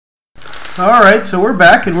Alright, so we're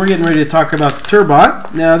back and we're getting ready to talk about the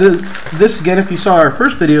Turbot. Now this again, if you saw our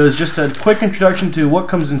first video, is just a quick introduction to what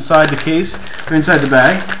comes inside the case, or inside the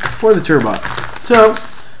bag, for the Turbot. So,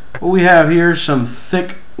 what we have here is some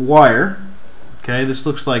thick wire. Okay, this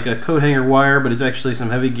looks like a coat hanger wire, but it's actually some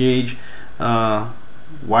heavy gauge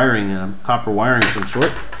wiring, copper wiring of some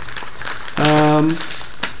sort.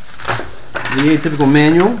 The atypical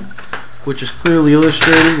manual, which is clearly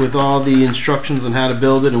illustrated with all the instructions on how to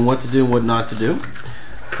build it and what to do and what not to do.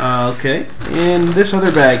 Okay, and this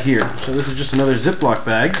other bag here. So this is just another Ziploc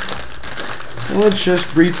bag. And let's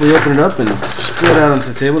just briefly open it up and spread it out onto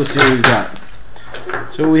the table to see what we've got.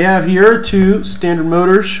 So we have here two standard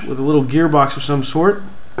motors with a little gearbox of some sort.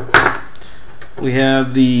 We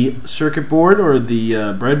have the circuit board, or the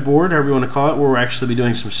breadboard, however you want to call it, where we'll actually be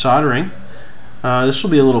doing some soldering. This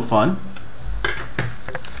will be a little fun.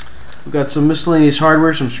 We've got some miscellaneous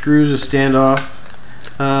hardware, some screws, a standoff.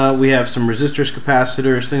 We have some resistors,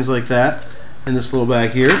 capacitors, things like that in this little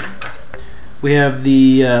bag here. We have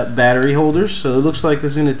the battery holders. So it looks like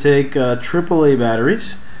this is going to take AAA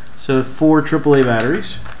batteries. So 4 AAA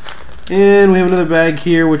batteries. And we have another bag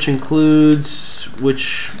here which includes,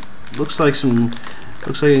 looks like it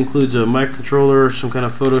includes a microcontroller, some kind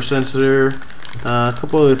of photosensor, a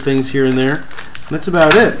couple other things here and there. And that's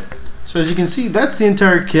about it. So as you can see, that's the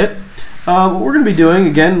entire kit. What we're going to be doing,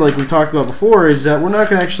 again, like we talked about before, is that we're not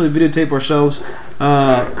going to actually videotape ourselves,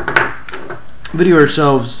 video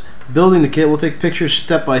ourselves building the kit. We'll take pictures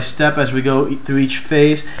step by step as we go through each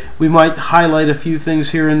phase. We might highlight a few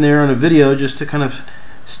things here and there on a video just to kind of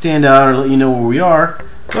stand out or let you know where we are.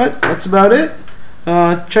 But that's about it.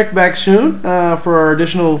 Check back soon for our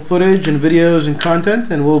additional footage and videos and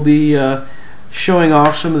content, and we'll be showing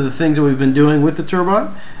off some of the things that we've been doing with the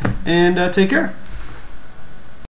Turbot. And take care.